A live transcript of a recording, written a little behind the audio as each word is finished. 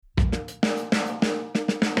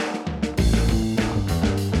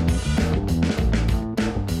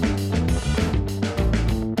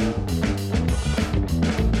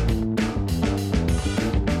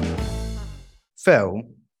Phil,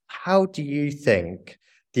 how do you think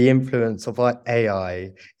the influence of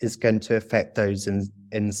AI is going to affect those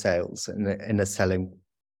in sales, in a selling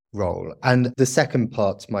role? And the second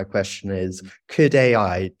part to my question is, could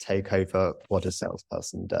AI take over what a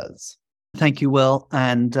salesperson does? Thank you, Will.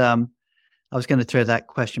 And I was going to throw that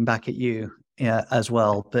question back at you as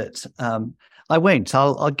well, but I won't.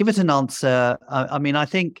 I'll give it an answer. I mean, I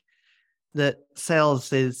think that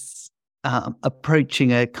sales is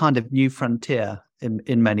approaching a kind of new frontier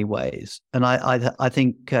in many ways. And I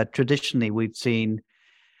think traditionally we've seen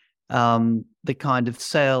the kind of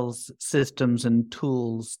sales systems and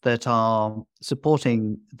tools that are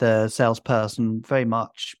supporting the salesperson very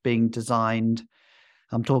much being designed.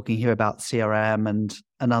 I'm talking here about CRM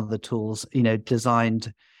and other tools,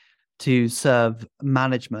 designed to serve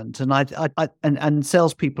management. And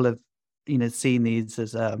salespeople have, seen these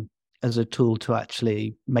as a tool to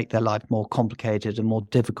actually make their life more complicated and more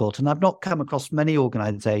difficult. And I've not come across many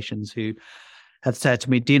organizations who have said to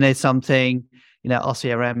me, do you know something? Our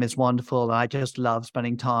CRM is wonderful. And I just love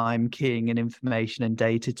spending time keying in information and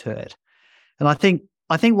data to it. And I think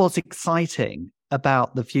what's exciting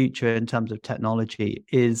about the future in terms of technology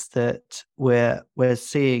is that we're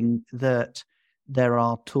seeing that there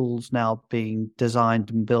are tools now being designed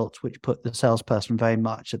and built which put the salesperson very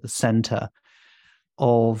much at the center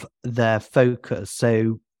of their focus.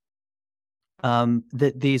 So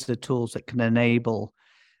these are tools that can enable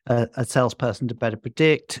a salesperson to better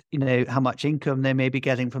predict, how much income they may be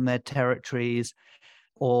getting from their territories,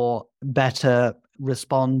 or better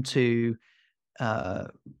respond to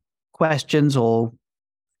questions or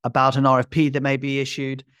about an RFP that may be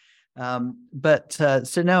issued. So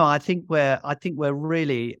no, I think we're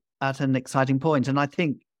really at an exciting point, and I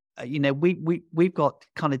think we've got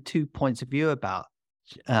kind of 2 points of view about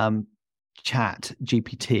Chat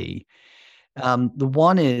GPT. The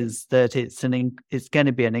one is that it's going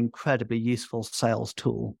to be an incredibly useful sales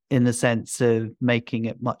tool in the sense of making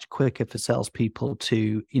it much quicker for salespeople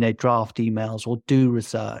to draft emails or do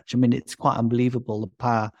research. I mean, it's quite unbelievable the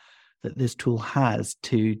power that this tool has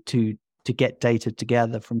to get data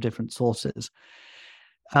together from different sources.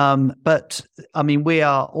 But I mean, we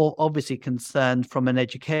are obviously concerned from an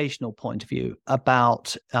educational point of view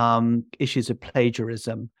about issues of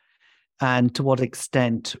plagiarism, and to what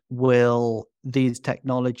extent will these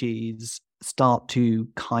technologies start to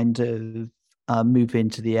kind of move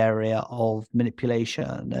into the area of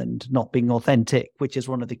manipulation and not being authentic, which is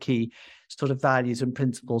one of the key sort of values and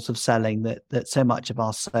principles of selling that so much of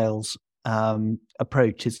our sales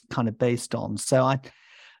approach is kind of based on. So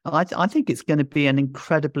I think it's going to be an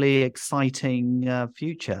incredibly exciting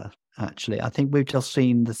future, actually. I think we've just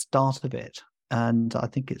seen the start of it, and I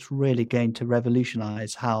think it's really going to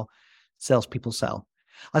revolutionize how salespeople sell.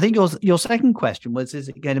 I think your second question was, is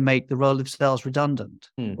it going to make the role of sales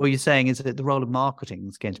redundant? Or you're saying, is it the role of marketing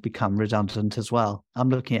is going to become redundant as well? I'm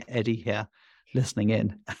looking at Eddie here, listening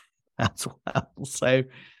in as well. So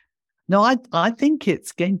no, I think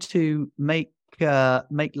it's going to make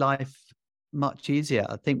life much easier.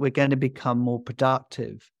 I think we're going to become more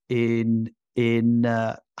productive in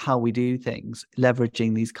how we do things,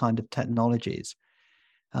 leveraging these kind of technologies.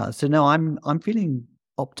 So no, I'm feeling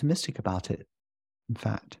optimistic about it, in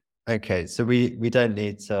fact. Okay, so we don't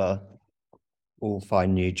need to all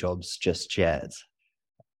find new jobs just yet.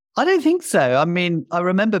 I don't think so. I mean, I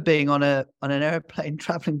remember being on an airplane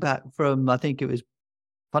traveling back from, I think it was,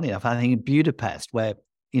 funny enough, I think in Budapest, where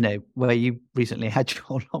you recently had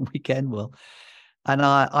your long weekend, Will. And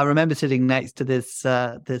I remember sitting next to this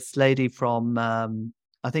lady from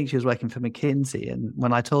I think she was working for McKinsey. And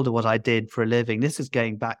when I told her what I did for a living, this is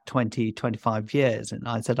going back 20, 25 years. And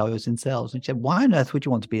I said I was in sales. And she said, why on earth would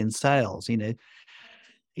you want to be in sales?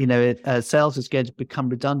 Sales is going to become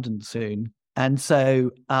redundant soon. And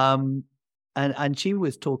so, and she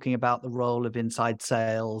was talking about the role of inside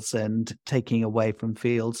sales and taking away from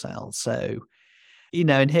field sales. So,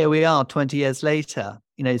 and here we are 20 years later,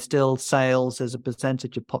 still sales as a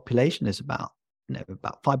percentage of population is about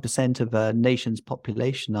 5% of a nation's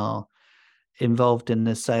population are involved in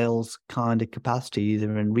the sales kind of capacity,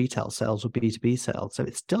 either in retail sales or B2B sales. So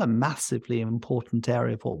it's still a massively important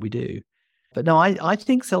area of what we do. But no, I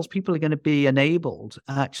think salespeople are going to be enabled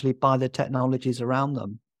actually by the technologies around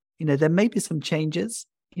them. There may be some changes,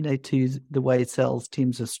 to the way sales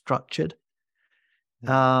teams are structured.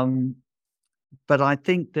 But I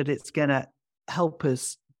think that it's going to help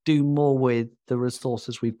us do more with the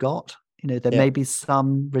resources we've got. There may be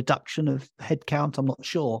some reduction of headcount. I'm not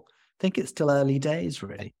sure. I think it's still early days,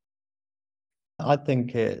 really. I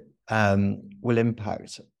think it will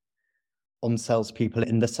impact on salespeople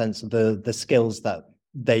in the sense of the skills that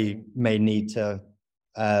they may need to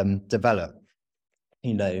develop.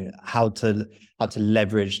 How to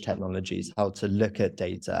leverage technologies, how to look at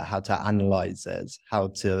data, how to analyze it, how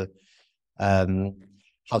to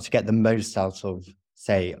get the most out of,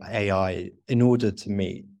 say, AI in order to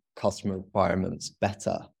meet customer requirements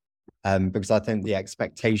better. Because I think the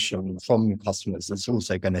expectation from customers is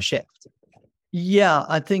also going to shift. Yeah,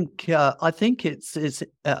 I think it's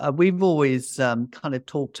we've always kind of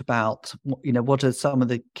talked about, what are some of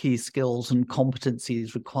the key skills and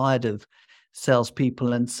competencies required of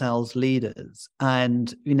salespeople and sales leaders.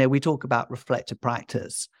 And, we talk about reflective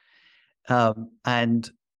practice.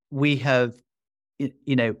 And we have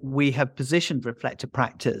positioned reflective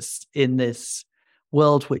practice in this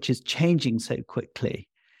world, which is changing so quickly,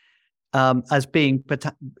 as being,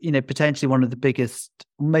 potentially one of the biggest,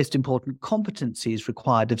 most important competencies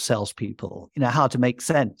required of salespeople, how to make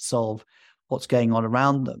sense of what's going on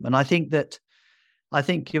around them. And I think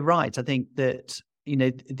you're right. I think that,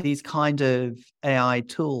 these kind of AI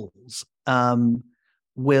tools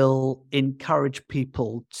will encourage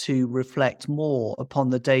people to reflect more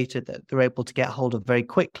upon the data that they're able to get hold of very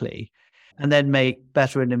quickly and then make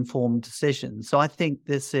better and informed decisions. So I think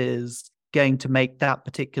this is going to make that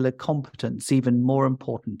particular competence even more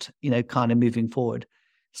important, kind of moving forward.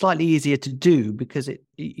 Slightly easier to do because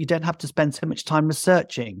you don't have to spend so much time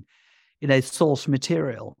researching, source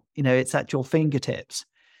material. It's at your fingertips.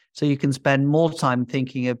 So you can spend more time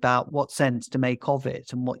thinking about what sense to make of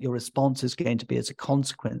it and what your response is going to be as a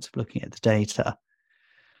consequence of looking at the data.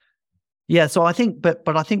 Yeah, so I think, but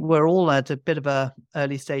I think we're all at a bit of a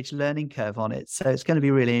early stage learning curve on it. So it's going to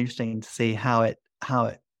be really interesting to see how it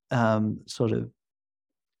sort of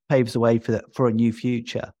paves the way for a new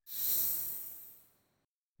future.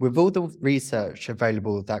 With all the research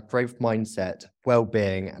available that growth mindset,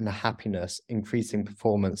 well-being, and happiness increasing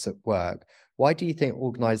performance at work, why do you think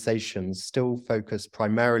organizations still focus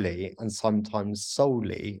primarily and sometimes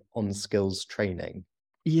solely on skills training?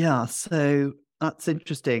 Yeah, so that's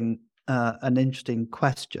interesting. An interesting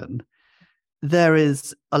question. There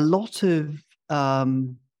is a lot of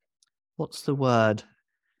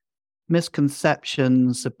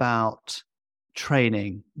misconceptions about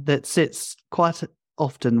training that sits quite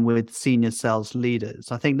often with senior sales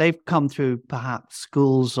leaders. I think they've come through perhaps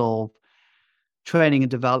schools of training and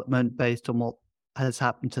development based on what has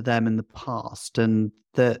happened to them in the past, and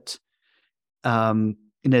that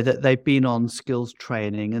that they've been on skills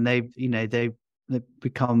training, and they've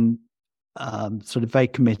become sort of very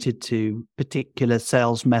committed to particular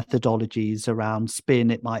sales methodologies around spin,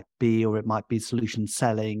 it might be, or it might be solution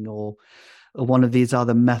selling, or one of these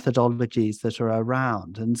other methodologies that are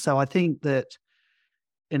around. And so I think that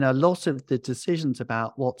a lot of the decisions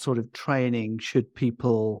about what sort of training should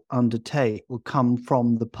people undertake will come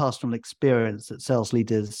from the personal experience that sales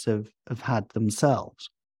leaders have had themselves.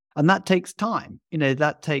 And that takes time.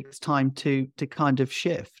 That takes time to kind of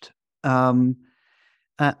shift. And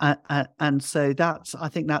so I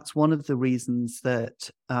think that's one of the reasons that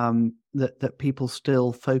that people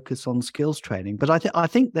still focus on skills training. But I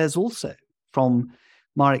think there's also, from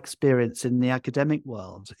my experience in the academic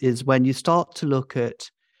world, is when you start to look at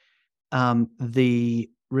the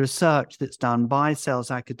research that's done by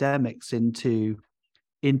sales academics into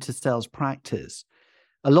sales practice,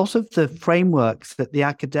 a lot of the frameworks that the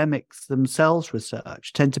academics themselves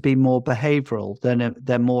research tend to be more behavioral than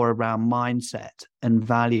they're more around mindset and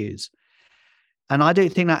values. And I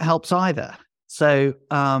don't think that helps either. So,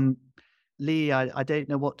 Lee, I don't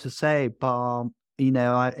know what to say, but,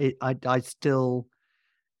 I still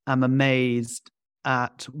am amazed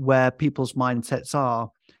at where people's mindsets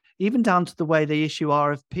are, even down to the way they issue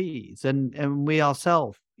RFPs. And we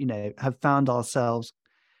ourselves, have found ourselves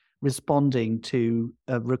responding to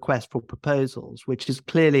a request for proposals, which is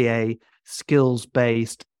clearly a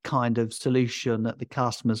skills-based kind of solution that the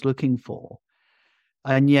customer's looking for.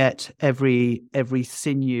 And yet every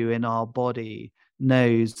sinew in our body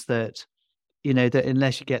knows that, that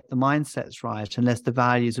unless you get the mindsets right, unless the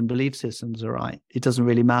values and belief systems are right, it doesn't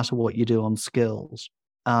really matter what you do on skills.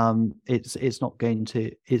 It's not going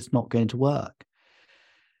to work.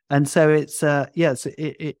 And so it's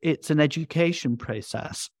an education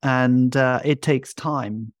process, and it takes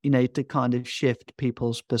time, to kind of shift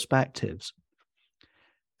people's perspectives.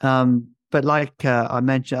 But like I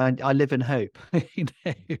mentioned, I live in hope,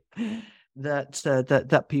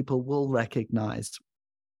 that people will recognize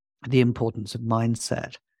the importance of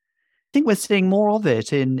mindset. I think we're seeing more of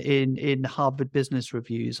it in Harvard Business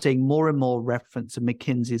Reviews, seeing more and more reference to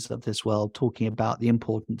McKinsey's of this world talking about the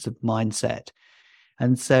importance of mindset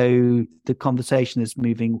And so the conversation is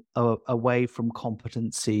moving away from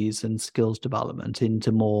competencies and skills development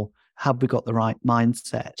into more, have we got the right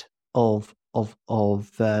mindset of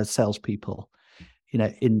salespeople,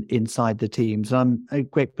 inside the teams? I'm a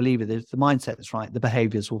great believer that if the mindset is right, the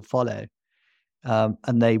behaviors will follow,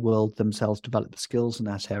 and they will themselves develop the skills in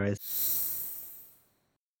that area.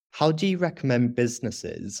 How do you recommend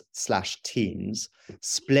businesses/teams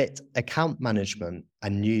split account management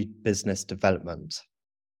and new business development?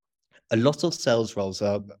 A lot of sales roles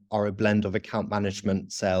are a blend of account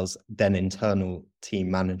management, sales, then internal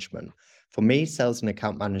team management. For me, sales and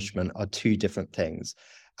account management are two different things.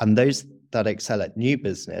 And those that excel at new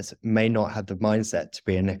business may not have the mindset to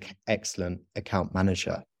be an excellent account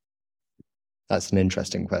manager. That's an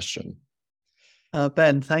interesting question.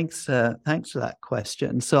 Ben, thanks for that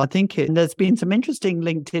question. So I think there's been some interesting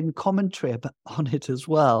LinkedIn commentary on it as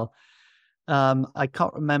well. I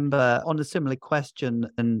can't remember on a similar question,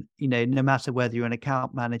 and no matter whether you're an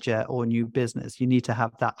account manager or new business, you need to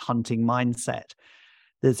have that hunting mindset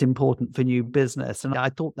that's important for new business. And I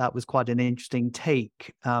thought that was quite an interesting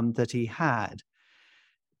take that he had.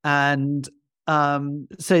 And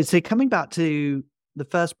so coming back to the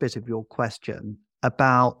first bit of your question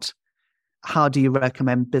about how do you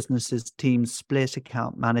recommend businesses, teams split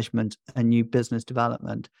account management and new business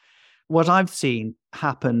development? What I've seen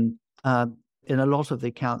happen in a lot of the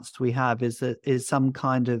accounts we have is some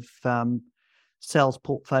kind of sales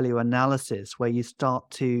portfolio analysis where you start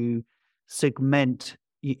to segment.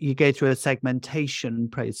 You go through a segmentation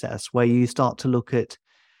process where you start to look at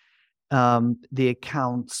the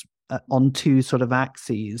accounts on two sort of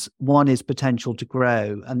axes. One is potential to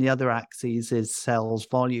grow, and the other axis is sales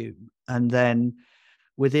volume. And then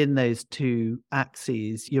within those two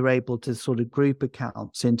axes, you're able to sort of group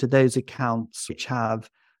accounts into those accounts which have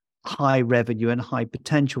high revenue and high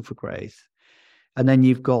potential for growth. And then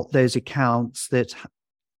you've got those accounts that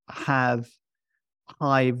have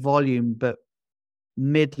high volume but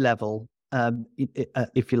mid-level,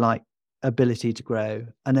 if you like, ability to grow.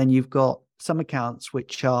 And then you've got some accounts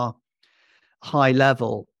which are high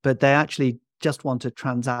level, but they actually just want a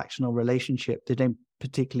transactional relationship. They don't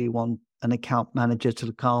particularly want an account manager to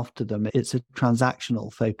look after them. It's a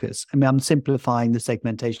transactional focus. I mean, I'm simplifying the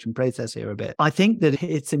segmentation process here a bit. I think that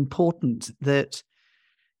it's important that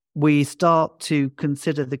we start to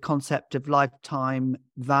consider the concept of lifetime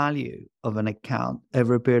value of an account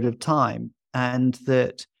over a period of time, and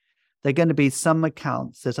that there are going to be some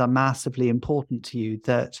accounts that are massively important to you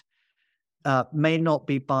that may not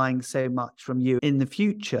be buying so much from you in the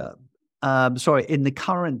future, in the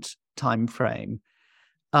current time frame,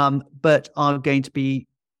 but are going to be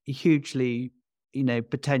hugely,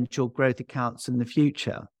 potential growth accounts in the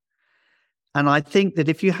future. And I think that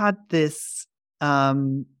if you had this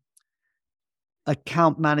account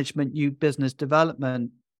management, new business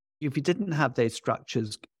development, if you didn't have those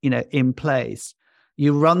structures, in place,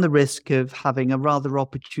 you run the risk of having a rather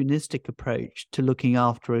opportunistic approach to looking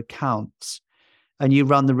after accounts. And you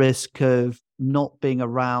run the risk of not being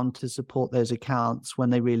around to support those accounts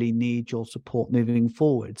when they really need your support moving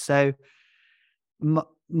forward. So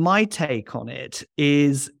my take on it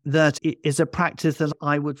is that it is a practice that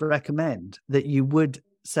I would recommend, that you would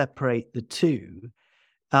separate the two,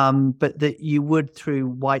 but that you would, through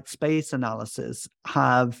white space analysis,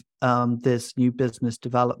 have this new business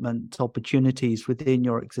development opportunities within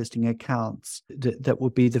your existing accounts that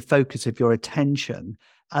would be the focus of your attention,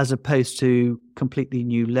 as opposed to completely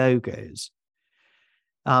new logos.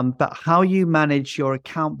 But how you manage your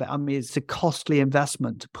account, it's a costly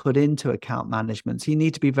investment to put into account management. So you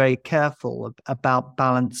need to be very careful about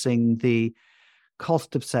balancing the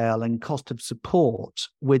cost of sale and cost of support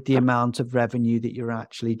with the amount of revenue that you're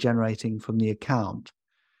actually generating from the account.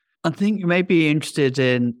 I think you may be interested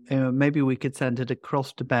in, maybe we could send it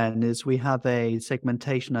across to Ben, is we have a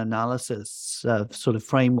segmentation analysis sort of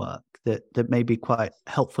framework that may be quite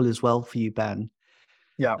helpful as well for you, Ben.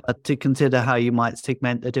 Yeah. To consider how you might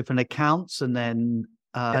segment the different accounts and then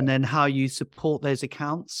how you support those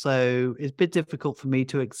accounts. So it's a bit difficult for me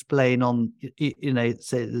to explain on,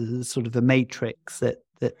 it's sort of a matrix that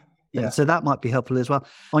so that might be helpful as well.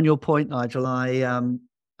 On your point, Nigel, I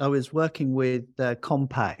was working with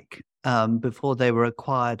Compaq before they were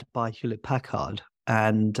acquired by Hewlett Packard,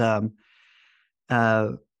 and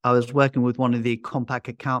I was working with one of the Compaq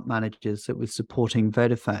account managers that was supporting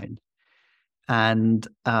Vodafone. And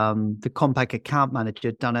the Compaq account manager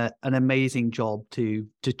had done an amazing job to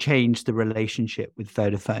change the relationship with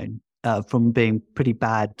Vodafone from being pretty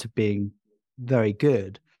bad to being very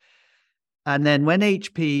good. And then when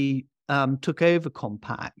HP took over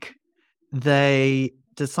Compaq, they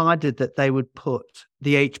decided that they would put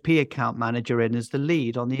the HP account manager in as the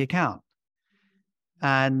lead on the account.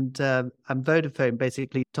 And Vodafone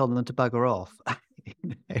basically told them to bugger off.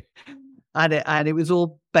 You know? And it was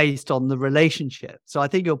all based on the relationship. So I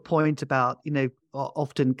think your point about,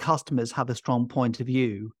 often customers have a strong point of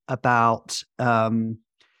view about the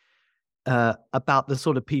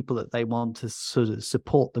sort of people that they want to sort of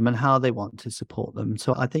support them and how they want to support them.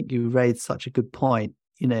 So I think you raised such a good point,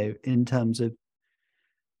 in terms of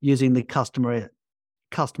using the customer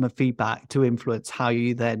feedback to influence how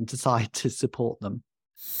you then decide to support them.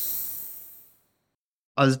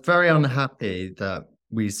 I was very unhappy that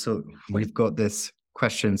we've got this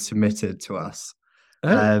question submitted to us.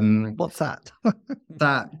 What's that?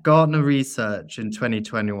 That Gartner research in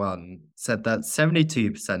 2021 said that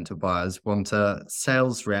 72% of buyers want a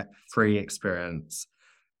sales rep-free experience.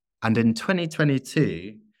 And in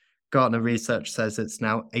 2022, Gartner research says it's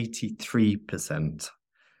now 83%,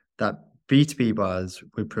 that B2B buyers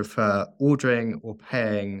would prefer ordering or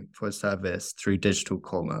paying for a service through digital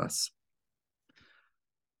commerce.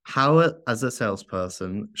 How, as a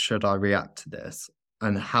salesperson, should I react to this?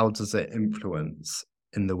 And how does it influence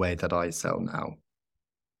in the way that I sell now?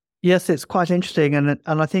 Yes, it's quite interesting. And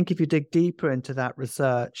I think if you dig deeper into that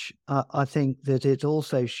research, I think that it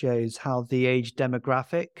also shows how the age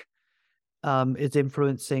demographic is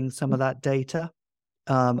influencing some of that data.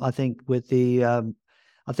 I think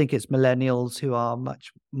I think it's millennials who are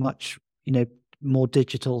much, more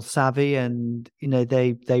digital savvy, and,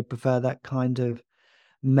 they prefer that kind of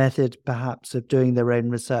method perhaps of doing their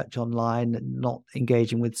own research online and not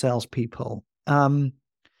engaging with salespeople.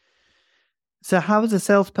 So how as a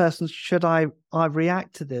salesperson should I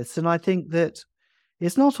react to this? And I think that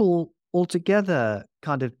it's not altogether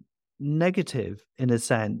kind of negative in a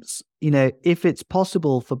sense. If it's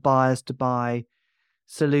possible for buyers to buy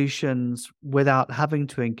solutions without having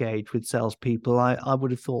to engage with salespeople, I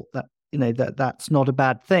would have thought that, that's not a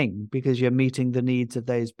bad thing, because you're meeting the needs of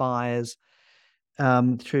those buyers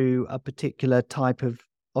through a particular type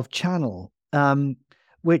of channel,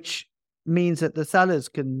 which means that the sellers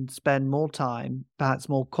can spend more time, perhaps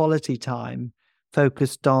more quality time,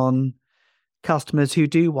 focused on customers who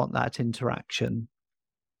do want that interaction,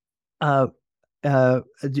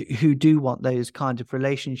 who do want those kind of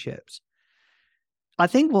relationships. I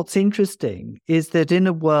think what's interesting is that in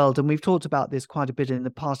a world, and we've talked about this quite a bit in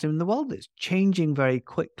the past, in the world that's changing very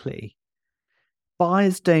quickly,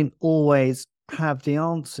 buyers don't always have the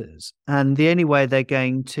answers. And the only way they're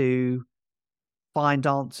going to find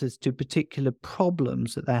answers to particular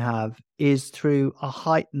problems that they have is through a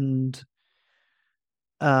heightened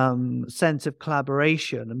sense of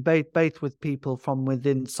collaboration, and both with people from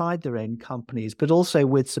inside their own companies, but also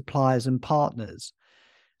with suppliers and partners.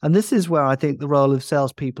 And this is where I think the role of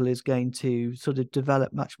salespeople is going to sort of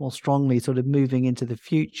develop much more strongly, sort of moving into the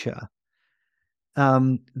future.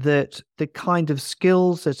 That the kind of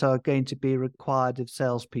skills that are going to be required of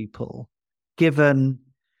salespeople, given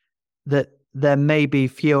that there may be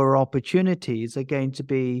fewer opportunities, are going to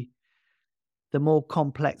be the more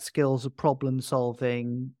complex skills of problem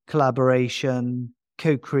solving, collaboration,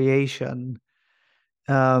 co-creation.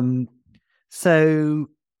 So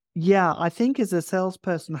yeah, I think as a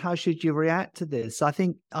salesperson, how should you react to this? I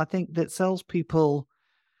think that salespeople,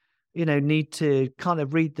 need to kind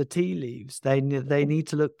of read the tea leaves. They need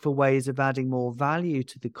to look for ways of adding more value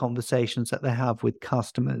to the conversations that they have with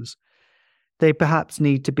customers. They perhaps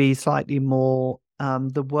need to be slightly more,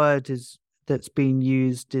 the word that's being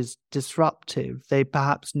used is disruptive. They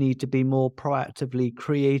perhaps need to be more proactively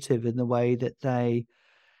creative in the way that they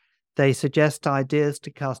suggest ideas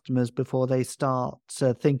to customers before they start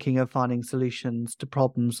thinking of finding solutions to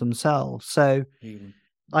problems themselves. So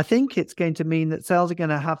I think it's going to mean that sales are going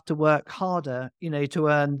to have to work harder, to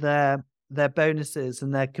earn their bonuses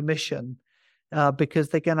and their commission, because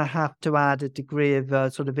they're going to have to add a degree of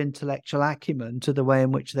sort of intellectual acumen to the way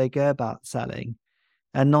in which they go about selling,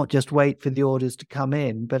 and not just wait for the orders to come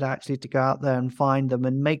in, but actually to go out there and find them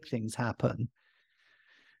and make things happen.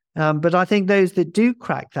 But I think those that do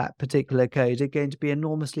crack that particular code are going to be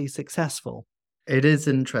enormously successful. It is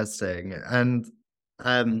interesting. And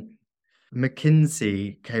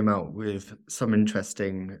McKinsey came out with some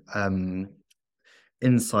interesting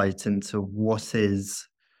insight into what is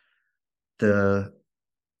the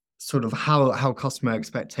sort of how customer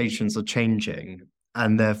expectations are changing,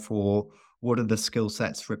 and therefore what are the skill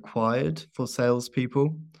sets required for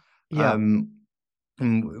salespeople. Yeah.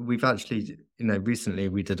 And we've actually, recently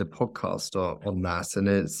we did a podcast on that, and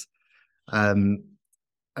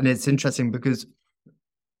it's interesting because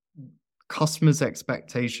customers'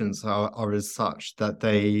 expectations are as such that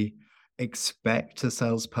they expect a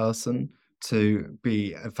salesperson to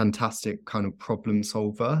be a fantastic kind of problem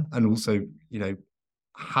solver, and also,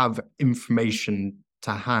 have information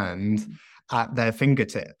to hand at their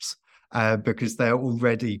fingertips, because they're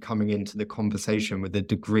already coming into the conversation with a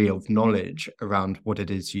degree of knowledge around what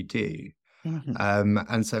it is you do.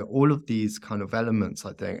 And so all of these kind of elements,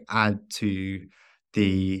 I think, add to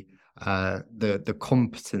the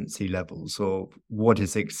competency levels, or what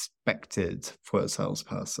is expected for a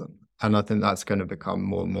salesperson. And I think that's going to become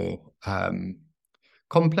more and more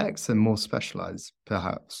complex and more specialized,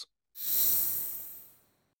 perhaps.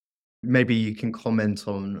 Maybe you can comment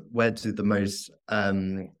on where do the most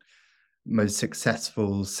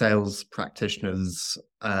successful sales practitioners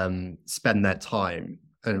spend their time,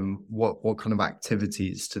 and what kind of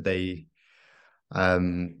activities do they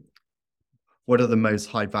what are the most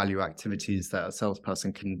high value activities that a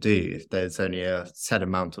salesperson can do if there's only a set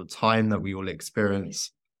amount of time that we all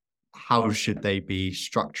experience? How should they be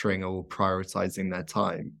structuring or prioritizing their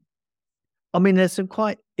time? I mean, there's some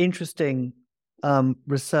quite interesting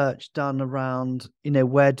research done around,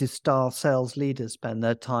 where do star sales leaders spend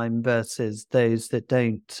their time versus those that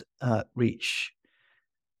don't reach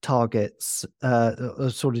targets, or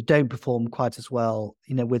sort of don't perform quite as well,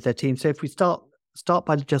 with their team. So if we start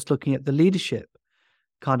by just looking at the leadership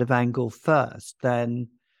kind of angle first, then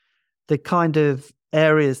the kind of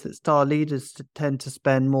areas that star leaders tend to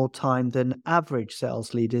spend more time than average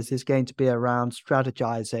sales leaders is going to be around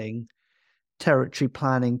strategizing, territory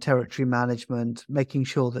planning, territory management, making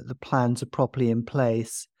sure that the plans are properly in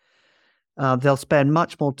place. They'll spend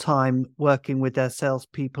much more time working with their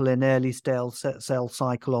salespeople in early sales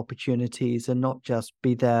cycle opportunities, and not just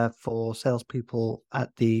be there for salespeople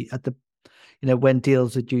at the when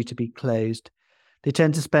deals are due to be closed. They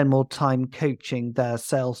tend to spend more time coaching their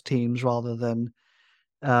sales teams rather than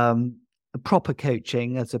proper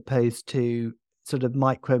coaching, as opposed to sort of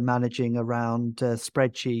micromanaging around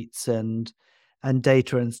spreadsheets and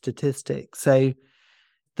data and statistics. So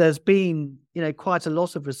there's been, quite a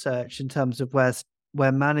lot of research in terms of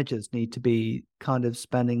where managers need to be kind of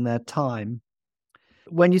spending their time.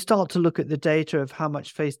 When you start to look at the data of how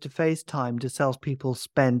much face-to-face time do salespeople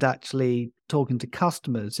spend actually talking to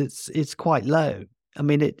customers, it's quite low. I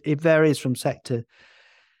mean, it varies from sector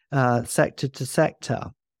to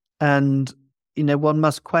sector, and one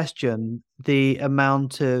must question the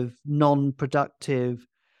amount of non-productive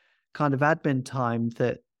kind of admin time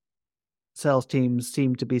that sales teams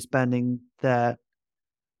seem to be spending their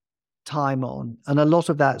time on. And a lot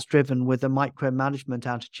of that's driven with a micromanagement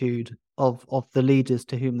attitude of the leaders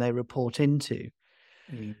to whom they report into.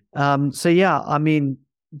 So yeah, I mean,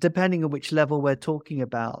 depending on which level we're talking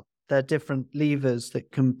about, there are different levers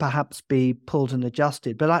that can perhaps be pulled and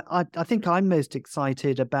adjusted. But I think I'm most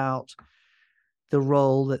excited about the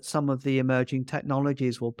role that some of the emerging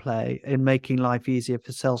technologies will play in making life easier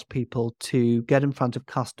for salespeople to get in front of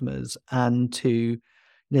customers and to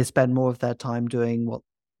spend more of their time doing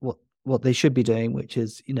what they should be doing, which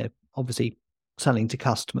is obviously selling to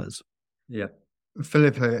customers. Yeah,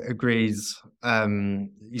 Philip agrees.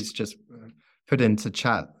 He's just put into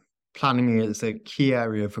chat, planning is a key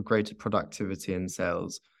area for greater productivity in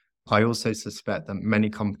sales. I also suspect that many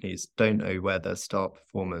companies don't know where their star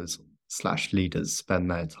performers / leaders spend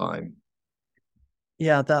their time.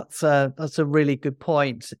 Yeah, that's a really good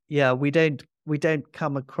point. Yeah, we don't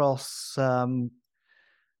come across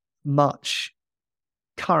much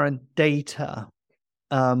current data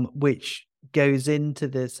which goes into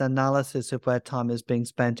this analysis of where time is being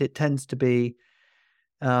spent. It tends to be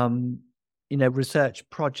research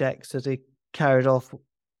projects that are carried off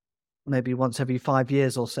maybe once every 5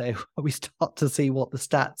 years or so. We start to see what the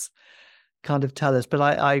stats kind of tell us. But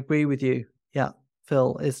I agree with you. Yeah,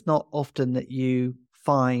 Phil, it's not often that you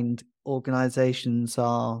find organizations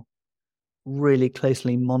are really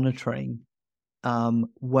closely monitoring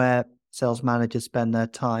where sales managers spend their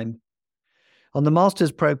time. On the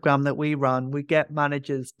master's program that we run, we get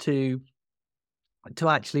managers to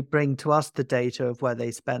actually bring to us the data of where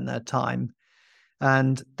they spend their time.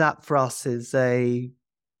 And that for us is a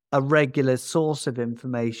regular source of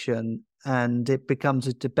information, and it becomes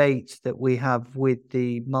a debate that we have with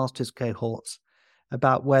the master's cohorts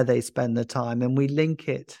about where they spend their time. And we link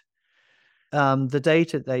it, the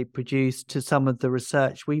data they produce, to some of the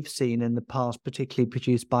research we've seen in the past, particularly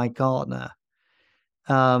produced by Gartner.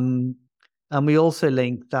 And we also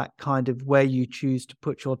link that kind of where you choose to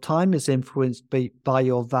put your time is influenced by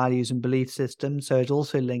your values and belief system. So it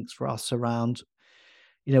also links for us around,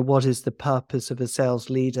 what is the purpose of a sales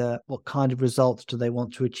leader? What kind of results do they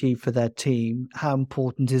want to achieve for their team? How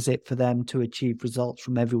important is it for them to achieve results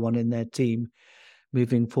from everyone in their team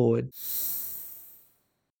moving forward?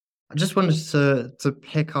 I just wanted to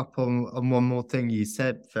pick up on one more thing you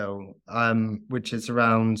said, Phil, which is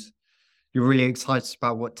around you're really excited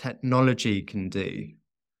about what technology can do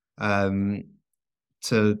um,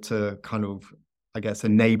 to kind of, I guess,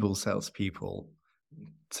 enable salespeople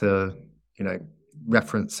to,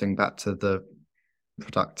 referencing back to the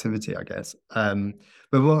productivity, I guess.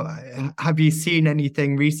 But have you seen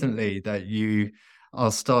anything recently that you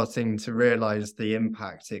are starting to realize the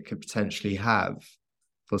impact it could potentially have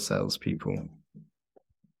for salespeople?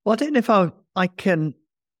 Well, I don't know if I can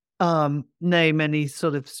name any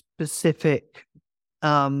sort of specific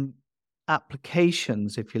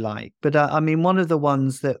applications, if you like, but I mean, one of the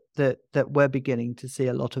ones that we're beginning to see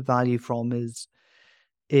a lot of value from is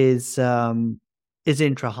IntraHive,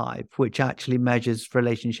 which actually measures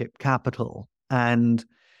relationship capital. And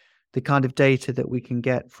the kind of data that we can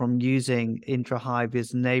get from using IntraHive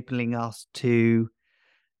is enabling us to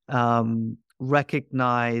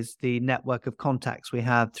recognize the network of contacts we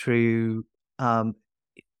have through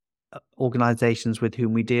organizations with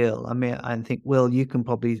whom we deal. I mean, I think, Will, you can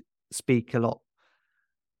probably speak a lot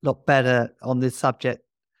better on this subject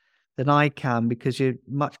than I can because you're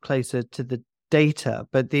much closer to the data.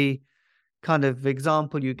 But the kind of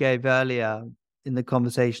example you gave earlier in the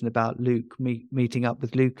conversation about Luke meeting up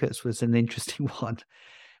with Lucas was an interesting one,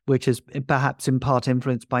 which is perhaps in part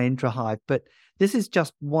influenced by IntraHive. But this is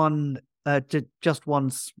just one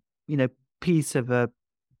piece of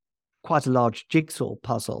quite a large jigsaw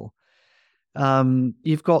puzzle.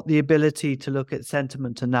 You've got the ability to look at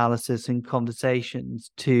sentiment analysis in conversations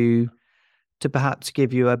to perhaps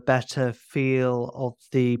give you a better feel of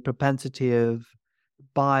the propensity of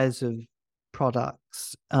buyers of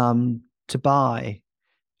products to buy.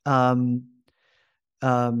 You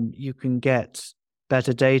can get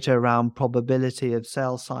better data around probability of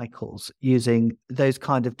sales cycles using those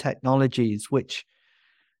kind of technologies which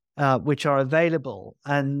are available.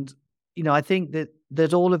 And I think that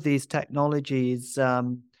all of these technologies,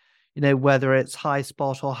 whether it's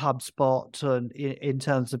HighSpot or HubSpot, and in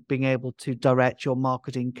terms of being able to direct your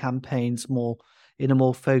marketing campaigns more in a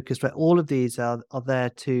more focused way, all of these are there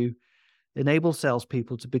to enable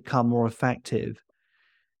salespeople to become more effective.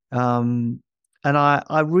 And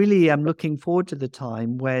I really am looking forward to the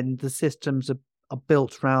time when the systems are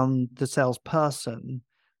built around the salesperson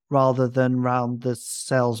rather than around the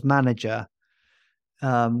sales manager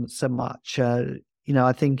so much. I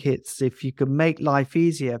think it's, if you can make life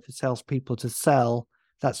easier for salespeople to sell,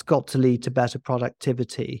 that's got to lead to better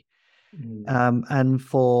productivity. And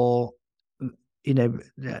for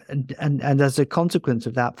and as a consequence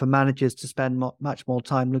of that, for managers to spend much more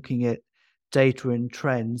time looking at data and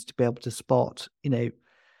trends to be able to spot,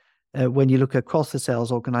 when you look across the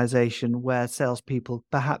sales organization, where salespeople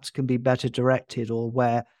perhaps can be better directed, or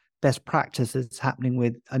where best practice is happening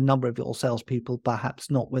with a number of your salespeople, perhaps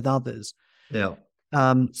not with others. Yeah.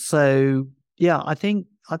 So yeah, I think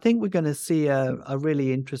we're going to see a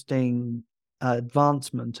really interesting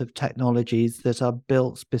advancement of technologies that are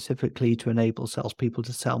built specifically to enable salespeople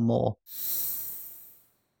to sell more.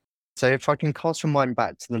 So if I can cast your mind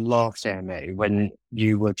back to the last AMA, when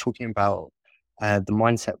you were talking about the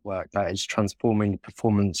mindset work that is transforming the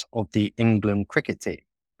performance of the England cricket team.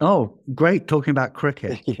 Oh, great. Talking about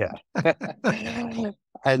cricket. Yeah.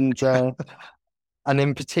 And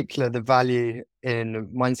in particular, the value in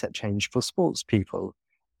mindset change for sports people,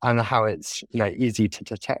 and how it's easy to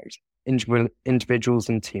detect individuals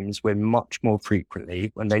and teams win much more frequently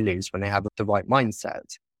when they lose when they have the right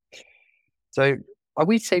mindset. So are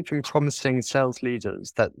we safely promising sales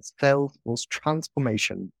leaders that sales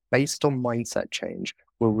transformation based on mindset change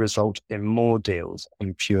will result in more deals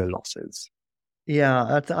and fewer losses?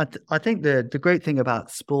 Yeah, I think the great thing about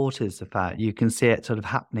sport is the fact you can see it sort of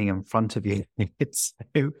happening in front of you. It's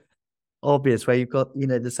so obvious, where you've got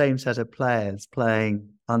the same set of players playing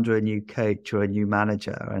under a new coach or a new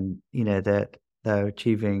manager, and they're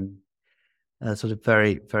achieving sort of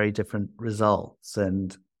very, very different results.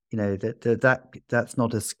 And that's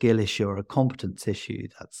not a skill issue or a competence issue.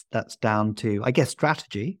 That's down to, I guess,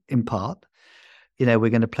 strategy in part. We're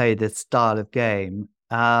going to play this style of game.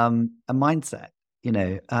 A mindset,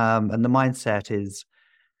 and the mindset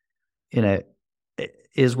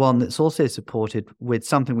is one that's also supported with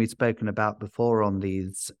something we've spoken about before on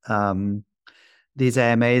these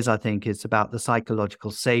AMAs. I think it's about the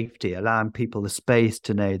psychological safety, allowing people the space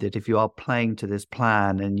to know that if you are playing to this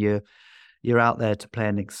plan and you're out there to play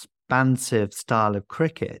an expansive style of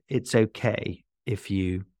cricket, it's okay if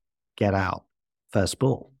you get out first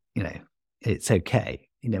ball. It's okay.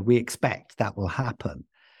 We expect that will happen.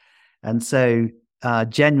 And so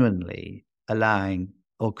genuinely allowing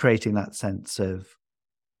or creating that sense of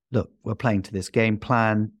look, we're playing to this game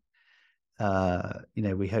plan.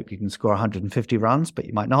 We hope you can score 150 runs, but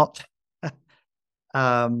you might not.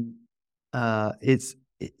 Everyone's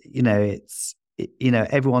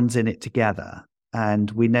in it together,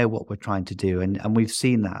 and we know what we're trying to do, and we've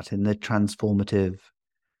seen that in the transformative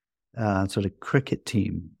sort of cricket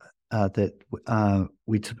team that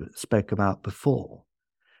we spoke about before.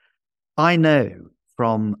 I know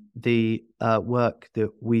from the work that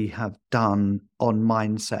we have done on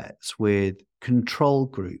mindsets with control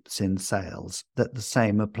groups in sales that the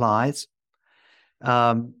same applies.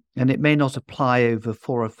 And it may not apply over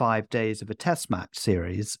 4 or 5 days of a test match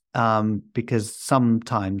series, because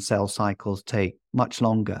sometimes sales cycles take much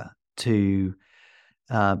longer to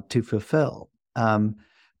fulfill.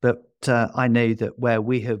 But I know that where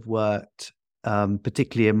we have worked,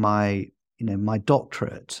 particularly in my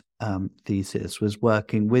doctorate thesis, was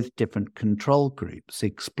working with different control groups,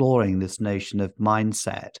 exploring this notion of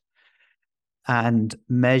mindset and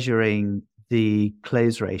measuring the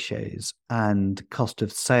close ratios and cost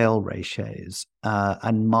of sale ratios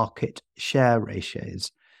and market share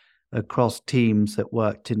ratios across teams that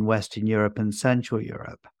worked in Western Europe and Central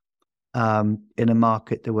Europe, in a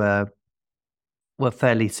market that were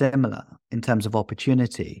fairly similar in terms of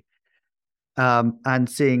opportunity, and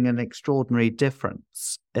seeing an extraordinary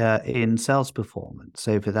difference in sales performance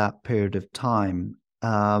over that period of time.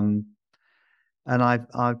 And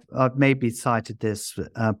I've maybe cited this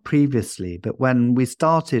previously, but when we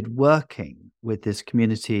started working with this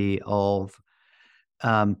community of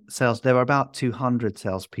sales, there were about 200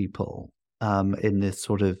 salespeople in this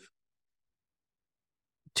sort of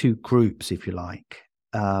two groups, if you like.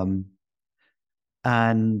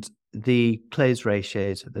 And the close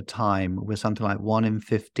ratios at the time were something like 1 in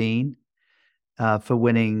 15 for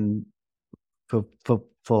winning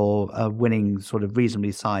winning sort of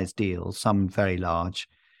reasonably sized deals, some very large.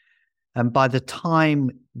 And by the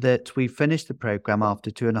time that we finished the program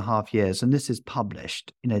after 2.5 years, and this is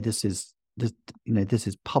published, this is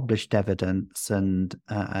published evidence and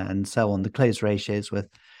so on, the close ratios were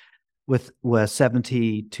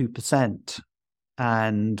 72%,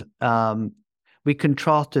 and we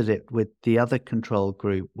contrasted it with the other control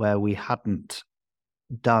group where we hadn't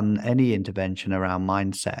done any intervention around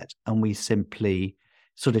mindset, and we simply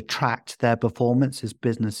sort of tracked their performance as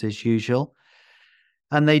business as usual.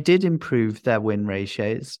 And they did improve their win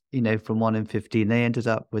ratios, from 1 in 15. They ended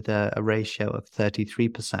up with a ratio of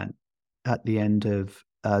 33% at the end of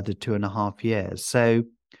the 2.5 years. So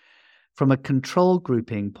from a control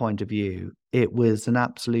grouping point of view, it was an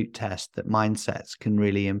absolute test that mindsets can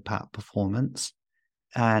really impact performance.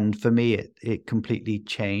 And for me, it completely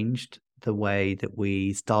changed the way that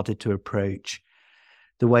we started to approach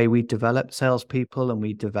the way we develop salespeople, and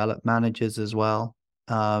we develop managers as well.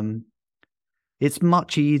 It's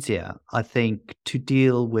much easier, I think, to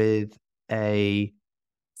deal with a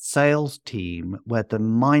sales team where the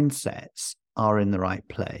mindsets are in the right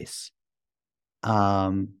place,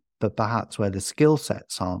 but perhaps where the skill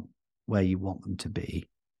sets aren't where you want them to be,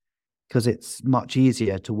 because it's much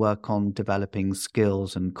easier to work on developing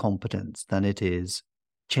skills and competence than it is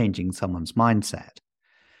changing someone's mindset.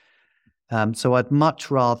 So I'd much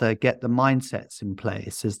rather get the mindsets in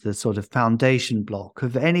place as the sort of foundation block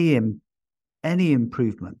of any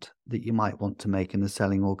improvement that you might want to make in the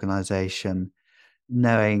selling organization,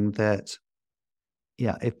 knowing that,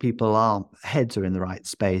 if heads are in the right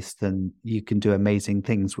space, then you can do amazing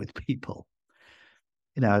things with people.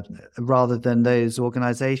 Rather than those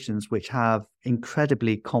organizations which have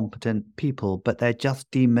incredibly competent people, but they're just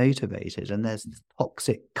demotivated, and there's this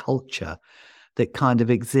toxic culture that kind of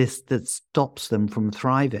exists that stops them from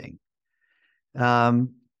thriving.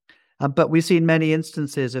 But we've seen many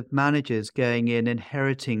instances of managers going in,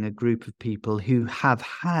 inheriting a group of people who have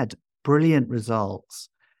had brilliant results,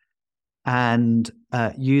 and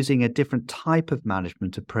using a different type of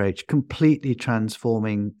management approach, completely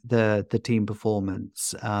transforming the team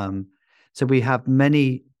performance. So we have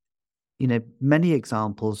many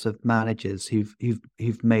examples of managers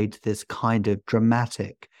who've made this kind of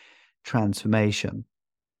dramatic transformation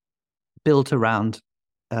built around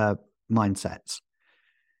mindsets.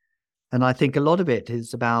 And I think a lot of it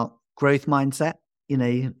is about growth mindset.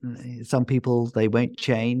 Some people, they won't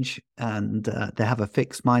change, and they have a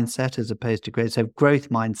fixed mindset as opposed to growth. So growth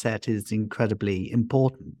mindset is incredibly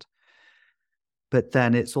important. But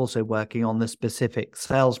then it's also working on the specific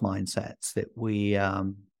sales mindsets that we,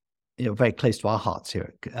 very close to our hearts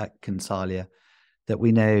here at Consalia, that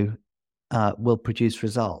we know will produce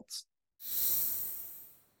results.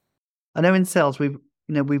 I know in sales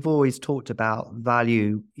we've always talked about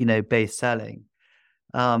value, based selling,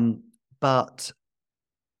 but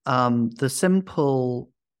the simple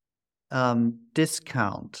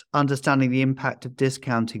discount, understanding the impact of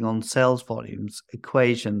discounting on sales volumes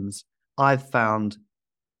equations, I've found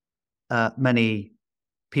many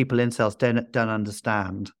people in sales don't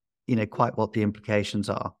understand, quite what the implications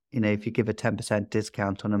are. If you give a 10%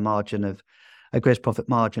 discount on a gross profit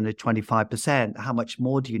margin of 25%, how much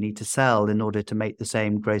more do you need to sell in order to make the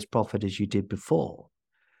same gross profit as you did before?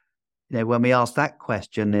 When we ask that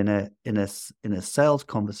question in a sales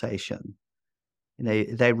conversation,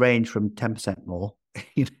 they range from 10% more,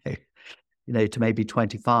 to maybe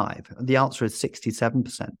 25. And the answer is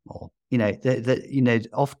 67% more.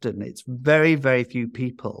 Often it's very, very few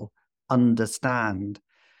people understand,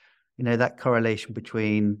 that correlation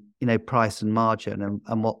between, price and margin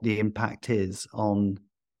and what the impact is on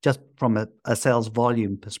just from a sales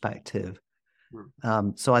volume perspective.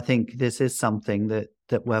 So I think this is something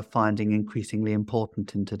that we're finding increasingly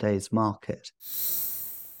important in today's market.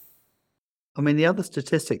 I mean, the other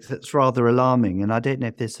statistics that's rather alarming, and I don't know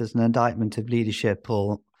if this is an indictment of leadership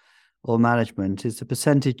or management, is the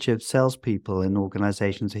percentage of salespeople in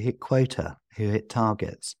organizations who hit quota, who hit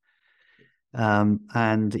targets.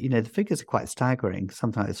 And, the figures are quite staggering.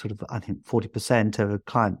 Something like sort of, I think, 40% of a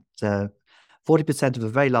client, 40% of a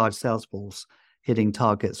very large sales force hitting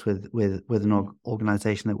targets with an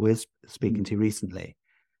organization that we're speaking to recently.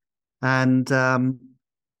 And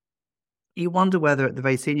you wonder whether at the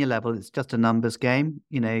very senior level, it's just a numbers game,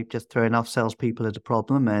 just throw enough salespeople at a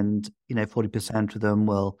problem and, 40% of them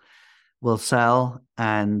will sell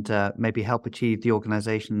and maybe help achieve the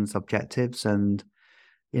organization's objectives. And,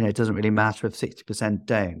 it doesn't really matter if 60%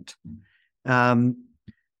 don't.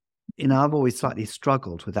 I've always slightly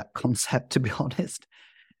struggled with that concept, to be honest.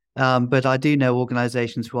 But I do know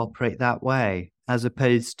organizations who operate that way, as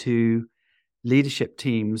opposed to leadership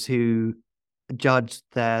teams who judge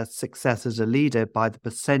their success as a leader by the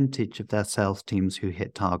percentage of their sales teams who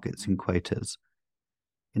hit targets and quotas.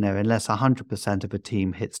 Unless 100% of a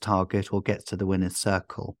team hits target or gets to the winner's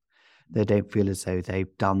circle, they don't feel as though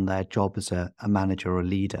they've done their job as a manager or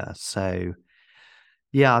leader. So,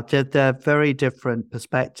 yeah, they're very different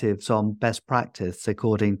perspectives on best practice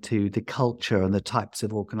according to the culture and the types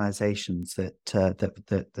of organizations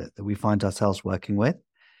that we find ourselves working with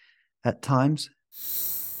at times.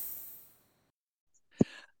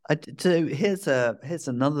 So here's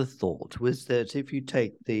another thought, was that if you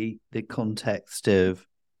take the context of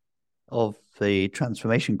the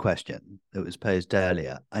transformation question that was posed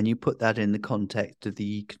earlier, and you put that in the context of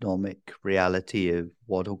the economic reality of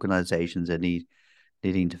what organizations are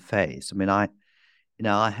needing to face. I mean, I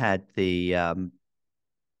had a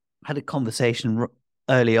conversation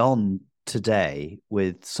early on today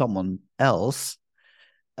with someone else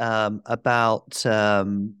about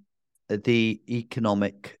the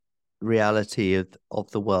economic reality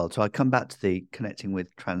of the world. So I come back to the connecting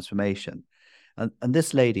with transformation. And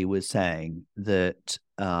this lady was saying that,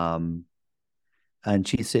 and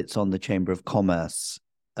she sits on the Chamber of Commerce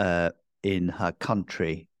in her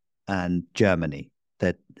country and Germany,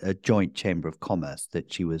 that a joint Chamber of Commerce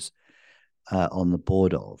that she was on the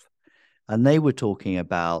board of. And they were talking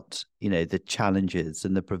about, the challenges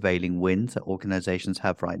and the prevailing winds that organizations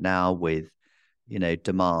have right now with,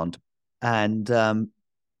 demand. And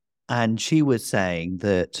she was saying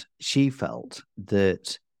that she felt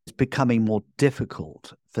that it's becoming more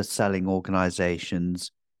difficult for selling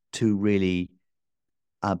organizations to really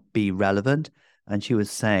be relevant. And she was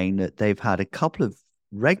saying that they've had a couple of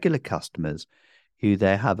regular customers who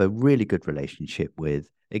they have a really good relationship with,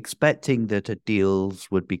 expecting that deals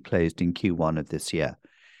would be closed in Q1 of this year.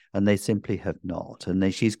 And they simply have not. And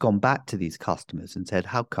then she's gone back to these customers and said,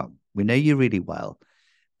 how come? We know you really well.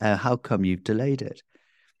 How come you've delayed it?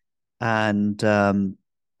 And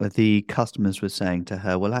the customers were saying to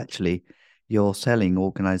her, well, actually, your selling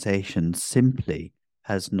organization simply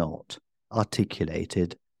has not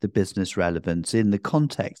articulated the business relevance in the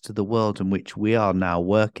context of the world in which we are now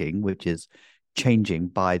working, which is changing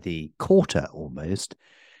by the quarter almost,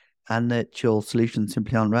 and that your solutions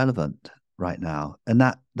simply aren't relevant right now. And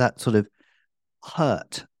that sort of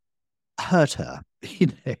hurt her,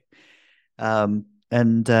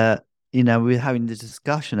 we're having this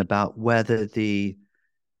discussion about whether the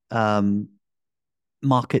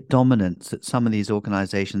market dominance that some of these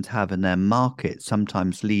organizations have in their market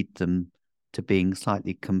sometimes lead them to being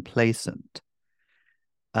slightly complacent,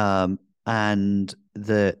 and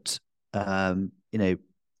that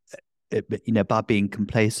by being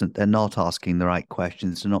complacent, they're not asking the right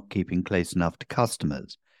questions, they're not keeping close enough to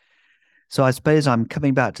customers. So I suppose I'm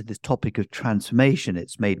coming back to this topic of transformation.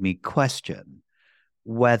 It's made me question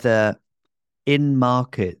whether in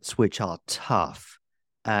markets which are tough,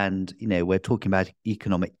 and we're talking about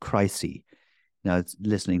economic crisis. I was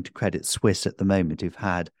listening to Credit Suisse at the moment, who've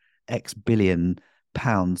had X billion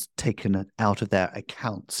pounds taken out of their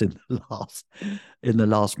accounts in the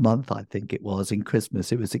last month. I think it was in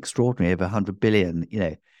Christmas. It was extraordinary, over 100 billion.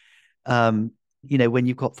 When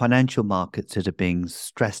you've got financial markets that are being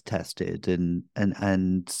stress tested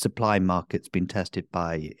and supply markets being tested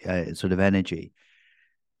by sort of energy,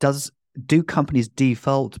 do companies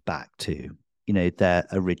default back to their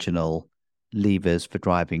original levers for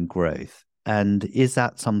driving growth? And is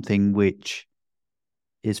that something which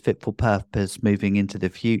is fit for purpose moving into the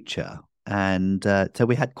future? And so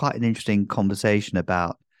we had quite an interesting conversation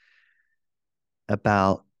about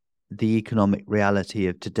the economic reality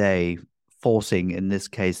of today, forcing, in this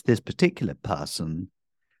case, this particular person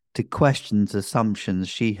to question assumptions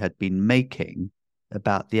she had been making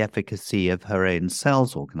about the efficacy of her own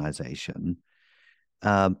sales organization,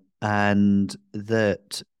 and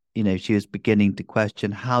that she was beginning to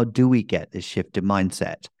question, how do we get this shift in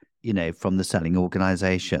mindset from the selling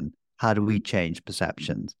organization? How do we change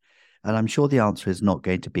perceptions? And I'm sure the answer is not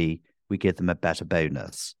going to be we give them a better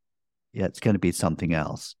bonus. Yeah, it's going to be something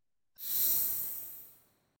else.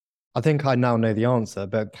 I think I now know the answer,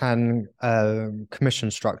 but can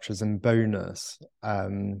commission structures and bonus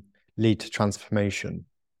lead to transformation?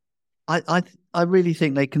 I really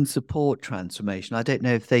think they can support transformation. I don't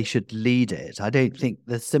know if they should lead it. I don't think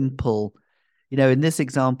the simple, in this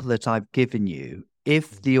example that I've given you,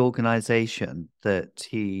 if the organization that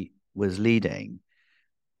he was leading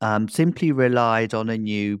simply relied on a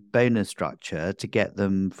new bonus structure to get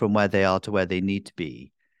them from where they are to where they need to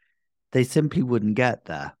be, they simply wouldn't get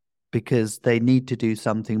there, because they need to do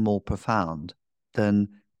something more profound than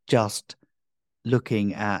just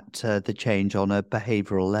looking at the change on a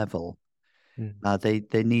behavioral level.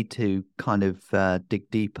 They need to kind of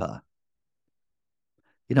dig deeper.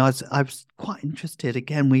 I was quite interested.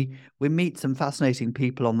 Again, we meet some fascinating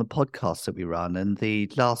people on the podcast that we run, and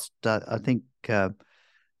the last, I think, one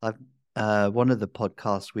of the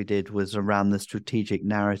podcasts we did was around the strategic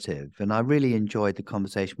narrative, and I really enjoyed the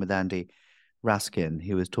conversation with Andy Raskin,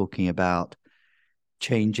 who was talking about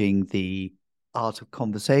changing the art of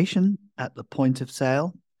conversation at the point of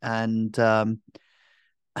sale, and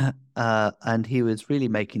he was really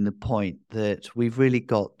making the point that we've really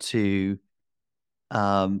got to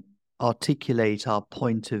articulate our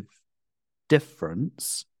point of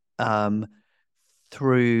difference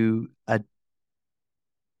through a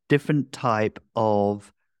different type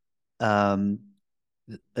of a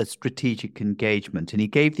strategic engagement. And he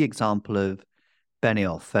gave the example of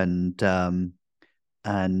Benioff and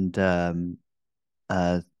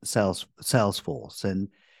Salesforce,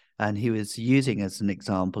 and he was using as an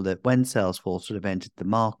example that when Salesforce sort of entered the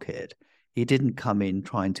market, he didn't come in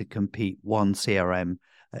trying to compete one CRM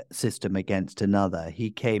system against another. He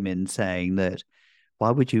came in saying that,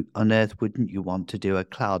 why would you on earth wouldn't you want to do a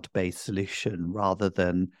cloud-based solution rather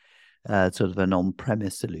than sort of an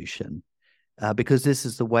on-premise solution? Because this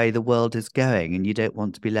is the way the world is going, and you don't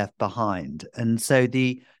want to be left behind. And so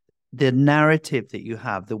the narrative that you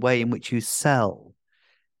have, the way in which you sell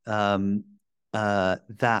that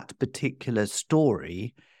particular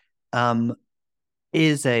story,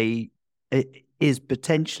 is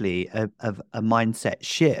potentially a mindset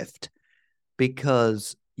shift,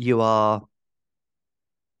 because you are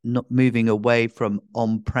not moving away from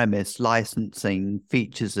on-premise licensing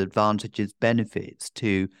features, advantages, benefits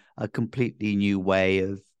to a completely new way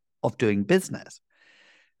of doing business.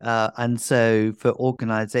 And so for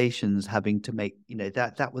organizations having to make,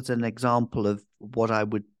 that was an example of what I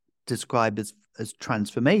would describe as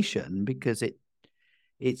transformation, because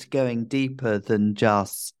it's going deeper than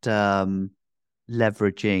just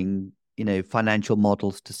leveraging, financial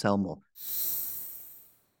models to sell more.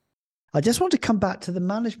 I just want to come back to the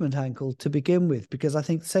management angle to begin with, because I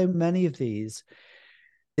think so many of these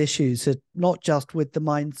issues are not just with the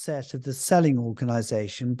mindset of the selling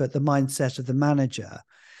organization, but the mindset of the manager.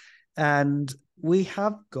 And we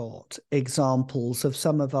have got examples of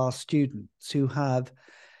some of our students who have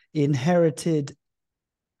inherited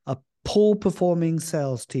poor performing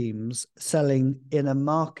sales teams selling in a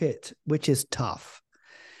market which is tough,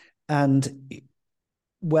 and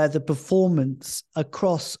where the performance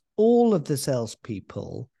across all of the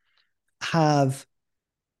salespeople have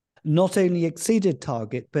not only exceeded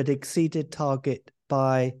target, but exceeded target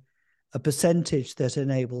by a percentage that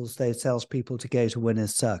enables those salespeople to go to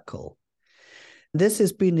winner's circle. This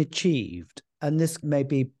has been achieved, and this may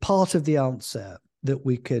be part of the answer that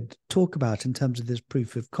we could talk about in terms of this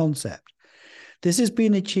proof of concept. This has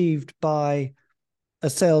been achieved by a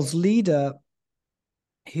sales leader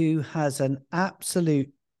who has an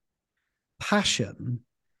absolute passion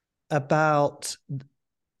about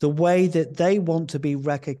the way that they want to be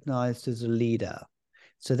recognized as a leader.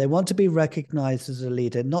 So they want to be recognized as a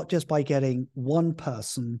leader, not just by getting one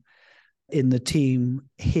person in the team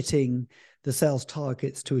hitting the sales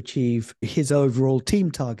targets to achieve his overall team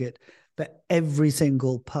target, but every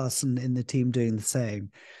single person in the team doing the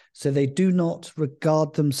same. So they do not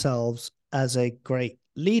regard themselves as a great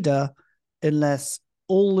leader unless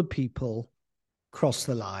all the people cross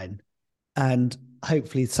the line. And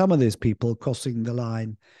hopefully some of those people crossing the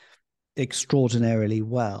line extraordinarily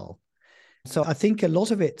well. So I think a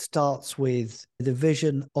lot of it starts with the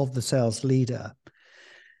vision of the sales leader.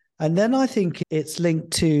 And then I think it's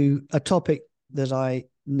linked to a topic that I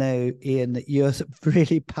know, Ian, that you're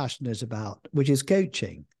really passionate about, which is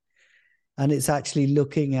coaching. And it's actually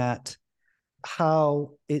looking at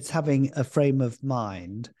how it's having a frame of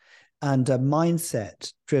mind and a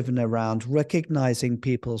mindset driven around recognizing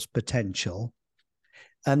people's potential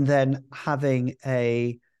and then having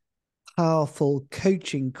a powerful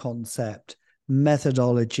coaching concept,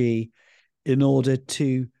 methodology in order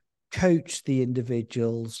to coach the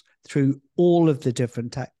individuals through all of the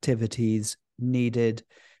different activities needed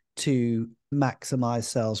to maximize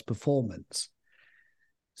sales performance.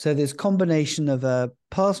 So this combination of a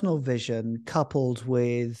personal vision coupled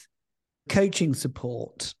with coaching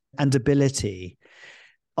support and ability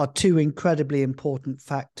are two incredibly important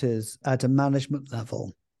factors at a management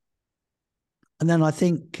level. And then I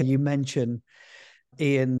think you mentioned,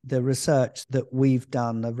 Ian, the research that we've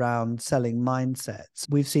done around selling mindsets.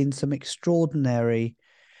 We've seen some extraordinary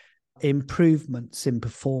improvements in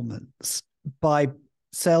performance by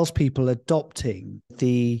salespeople adopting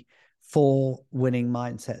the 4 winning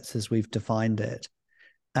mindsets as we've defined it.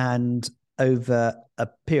 And over a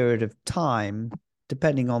period of time,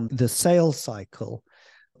 depending on the sales cycle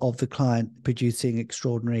of the client, producing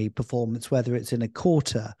extraordinary performance, whether it's in a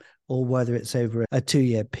quarter or whether it's over a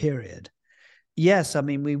 2-year period. Yes, I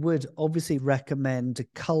mean, we would obviously recommend a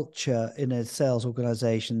culture in a sales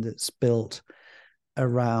organization that's built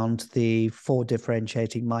around the 4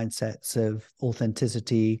 differentiating mindsets of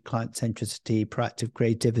authenticity, client centricity, proactive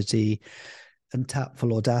creativity, and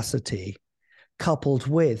tactful audacity, coupled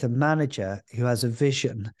with a manager who has a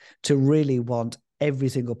vision to really want every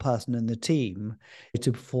single person in the team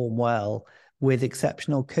to perform well with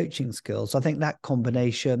exceptional coaching skills. I think that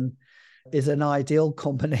combination is an ideal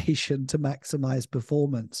combination to maximize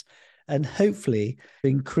performance and hopefully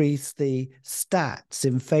increase the stats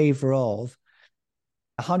in favor of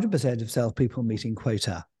 100% of salespeople meeting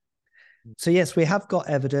quota. So yes, we have got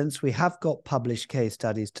evidence. We have got published case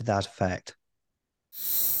studies to that effect.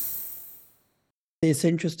 It's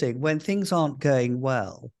interesting. When things aren't going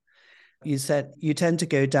well, you said you tend to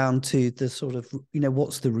go down to the sort of,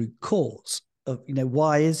 what's the root cause of,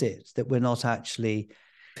 why is it that we're not actually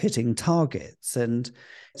hitting targets? And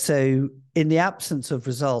so in the absence of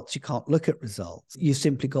results, you can't look at results. You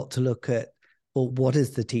simply got to look at, well, what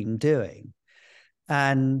is the team doing?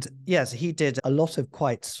 And yes, he did a lot of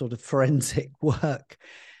quite sort of forensic work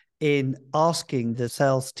in asking the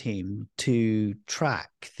sales team to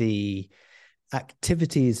track the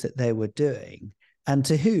activities that they were doing and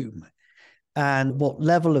to whom, and what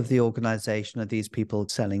level of the organization are these people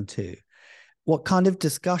selling to? What kind of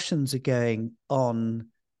discussions are going on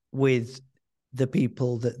with the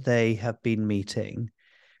people that they have been meeting?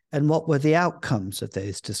 And what were the outcomes of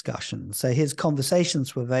those discussions? So his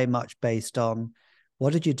conversations were very much based on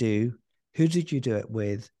what did you do, who did you do it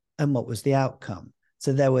with, and what was the outcome?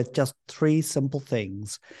 So there were just 3 simple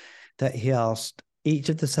things that he asked each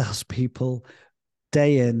of the salespeople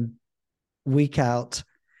day in, week out,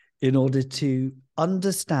 in order to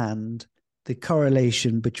understand the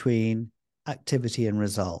correlation between activity and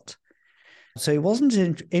result. So he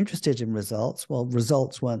wasn't interested in results. Well,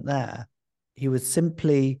 results weren't there. He was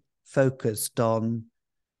simply focused on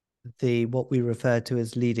what we refer to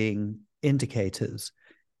as leading indicators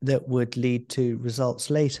that would lead to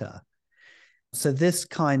results later. So this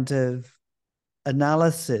kind of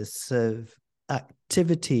analysis of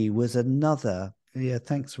activity was another,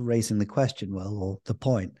 thanks for raising the question, or the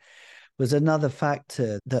point, was another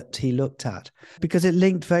factor that he looked at because it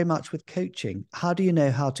linked very much with coaching. How do you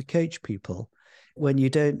know how to coach people when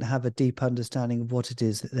you don't have a deep understanding of what it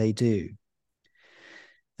is that they do?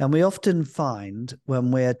 And we often find when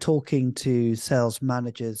we're talking to sales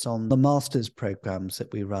managers on the master's programs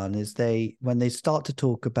that we run is when they start to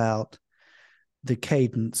talk about the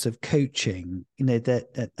cadence of coaching,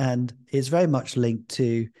 and it's very much linked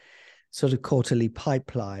to sort of quarterly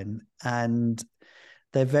pipeline and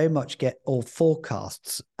they very much get all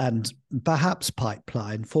forecasts and perhaps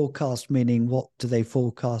pipeline. Forecast meaning what do they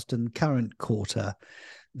forecast in the current quarter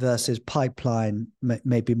versus pipeline,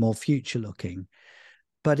 maybe more future looking.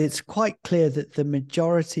 But it's quite clear that the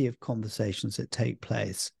majority of conversations that take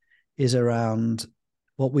place is around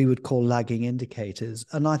what we would call lagging indicators.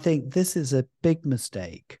 And I think this is a big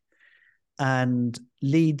mistake and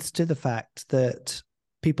leads to the fact that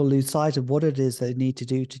people lose sight of what it is they need to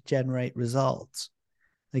do to generate results.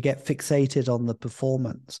 They get fixated on the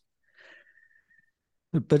performance.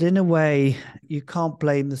 But in a way, you can't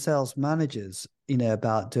blame the sales managers,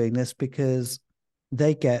 about doing this, because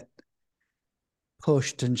they get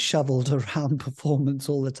pushed and shoveled around performance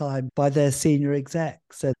all the time by their senior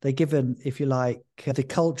execs. So they're given, if you like, the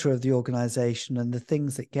culture of the organization and the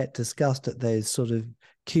things that get discussed at those sort of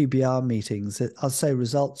QBR meetings that are so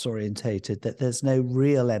results orientated that there's no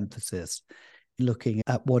real emphasis in looking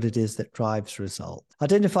at what it is that drives result. I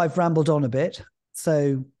don't know if I've rambled on a bit.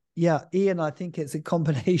 So yeah, Ian, I think it's a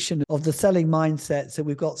combination of the selling mindsets that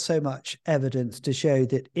we've got so much evidence to show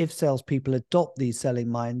that if salespeople adopt these selling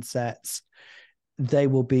mindsets, they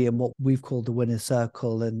will be in what we've called the winner's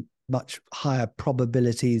circle and much higher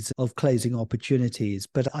probabilities of closing opportunities.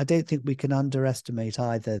 But I don't think we can underestimate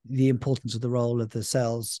either the importance of the role of the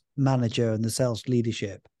sales manager and the sales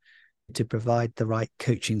leadership to provide the right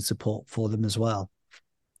coaching support for them as well.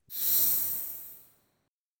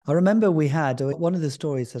 I remember we had one of the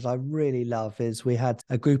stories that I really love is we had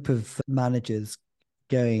a group of managers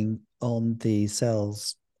going on the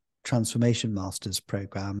sales transformation masters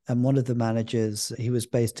program. And one of the managers, he was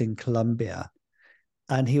based in Colombia,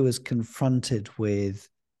 and he was confronted with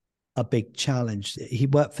a big challenge. He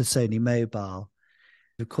worked for Sony Mobile.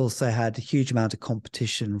 Of course, they had a huge amount of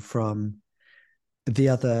competition from the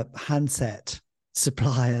other handset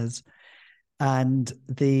suppliers. And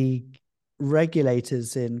the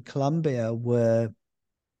regulators in Colombia were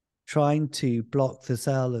trying to block the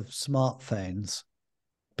sale of smartphones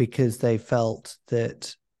because they felt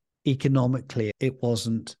that economically it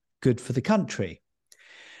wasn't good for the country.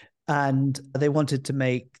 And they wanted to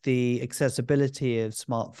make the accessibility of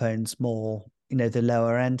smartphones more, the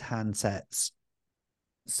lower end handsets,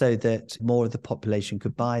 so that more of the population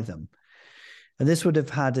could buy them. And this would have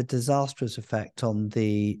had a disastrous effect on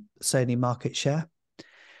the Sony market share.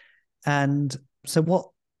 And so what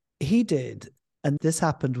he did, and this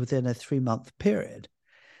happened within a 3-month period,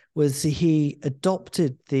 was he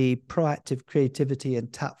adopted the proactive creativity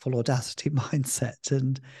and tactful audacity mindset.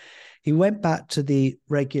 And he went back to the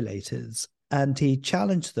regulators and he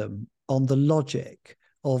challenged them on the logic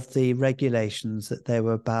of the regulations that they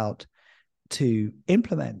were about to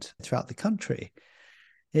implement throughout the country.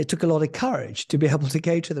 It took a lot of courage to be able to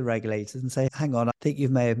go to the regulators and say, hang on, I think you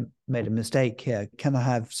may have made a mistake here. Can I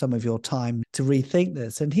have some of your time to rethink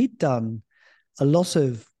this? And he'd done a lot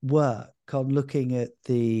of work on looking at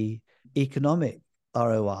the economic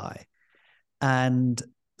ROI, and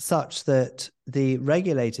such that the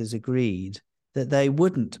regulators agreed that they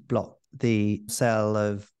wouldn't block the sale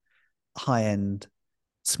of high-end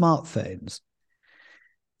smartphones.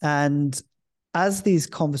 And as these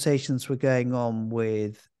conversations were going on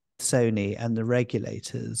with Sony and the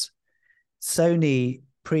regulators, Sony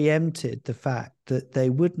preempted the fact that they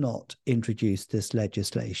would not introduce this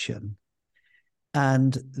legislation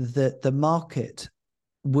and that the market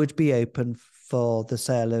would be open for the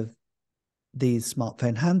sale of these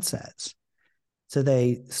smartphone handsets. So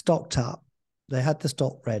they stocked up, they had the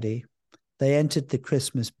stock ready, they entered the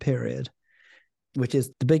Christmas period, which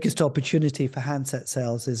is the biggest opportunity for handset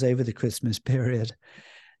sales is over the Christmas period.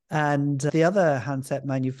 And the other handset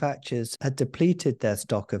manufacturers had depleted their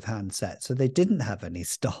stock of handsets, so they didn't have any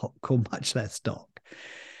stock or much less stock.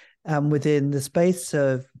 And within the space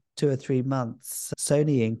of 2 or 3 months,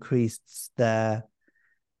 Sony increased their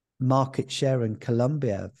market share in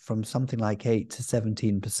Colombia from something like 8 to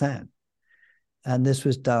 17%. And this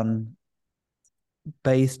was done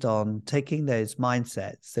based on taking those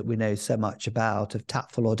mindsets that we know so much about of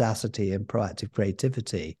tactful audacity and proactive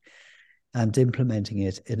creativity and implementing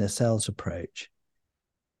it in a sales approach.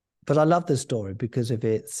 But I love this story because of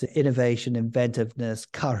its innovation, inventiveness,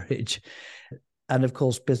 courage, and of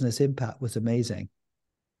course, business impact was amazing.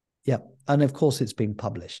 Yeah, and of course, it's been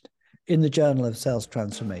published in the Journal of Sales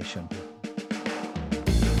Transformation.